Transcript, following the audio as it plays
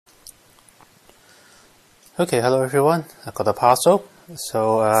Okay, hello everyone. I got a parcel,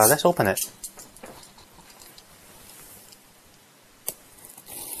 so let's open it.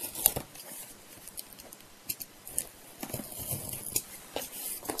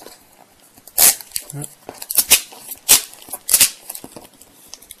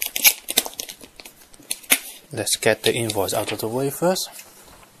 Let's get the invoice out of the way first.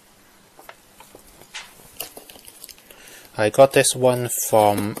 I got this one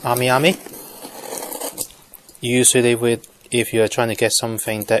from AmiAmi. Usually if you are trying to get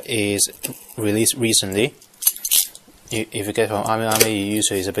something that is released recently, if you get from AmiAmi,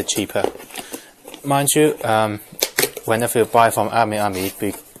 usually it's a bit cheaper. Mind you, whenever you buy from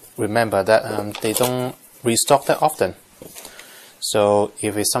AmiAmi, remember that they don't restock that often. So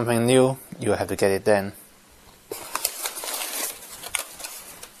if it's something new, you have to get it then.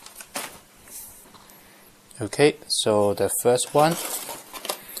 Okay, so the first one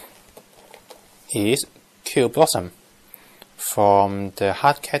is Q Blossom from the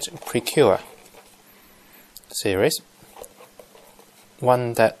Heartcatch Precure series.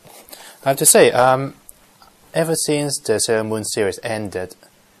 One that I have to say, ever since the Sailor Moon series ended,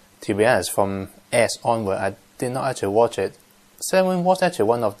 to be honest, from S onward, I did not actually watch it. Sailor Moon was actually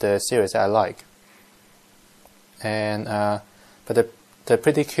one of the series that I like, and but the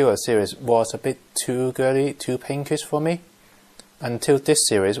Pretty Cure series was a bit too girly, too pinkish for me, until this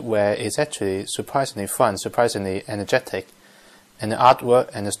series where it's actually surprisingly fun, surprisingly energetic, and the artwork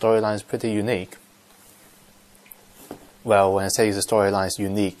and the storyline is pretty unique. Well, when I say the storyline is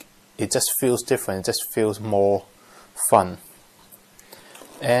unique, it just feels different, it just feels more fun.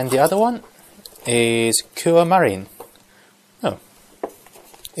 And the other one is Cure Marine. Oh,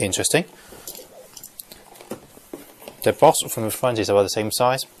 interesting. The box from the front is about the same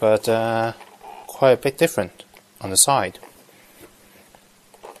size, but quite a bit different on the side.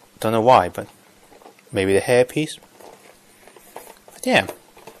 Don't know why, but maybe the hairpiece. But yeah,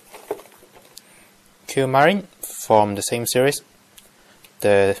 Cure Marine from the same series.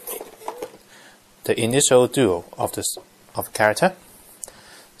 The initial duo of the character.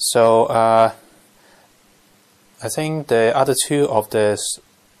 So I think the other two of this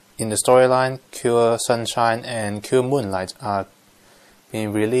in the storyline, Cure Sunshine and Cure Moonlight, are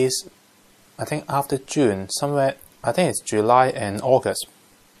being released, I think after June, somewhere, I think it's July and August.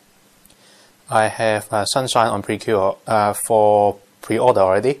 I have Sunshine on Precure for pre-order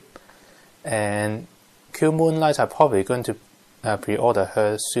already, and Cure Moonlight I'm probably going to pre-order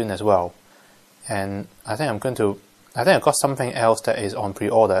her soon as well. And I think I got something else that is on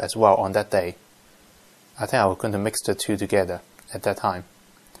pre-order as well on that day. I think I'm going to mix the two together at that time.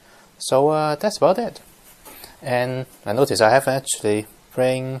 So that's about it. And I noticed I haven't actually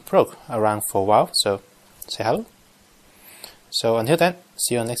playing Brook around for a while, so say hello. So until then,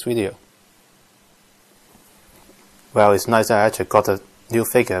 see you on next video. Well, it's nice that I actually got a new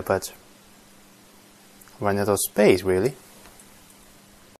figure, but run out of space really.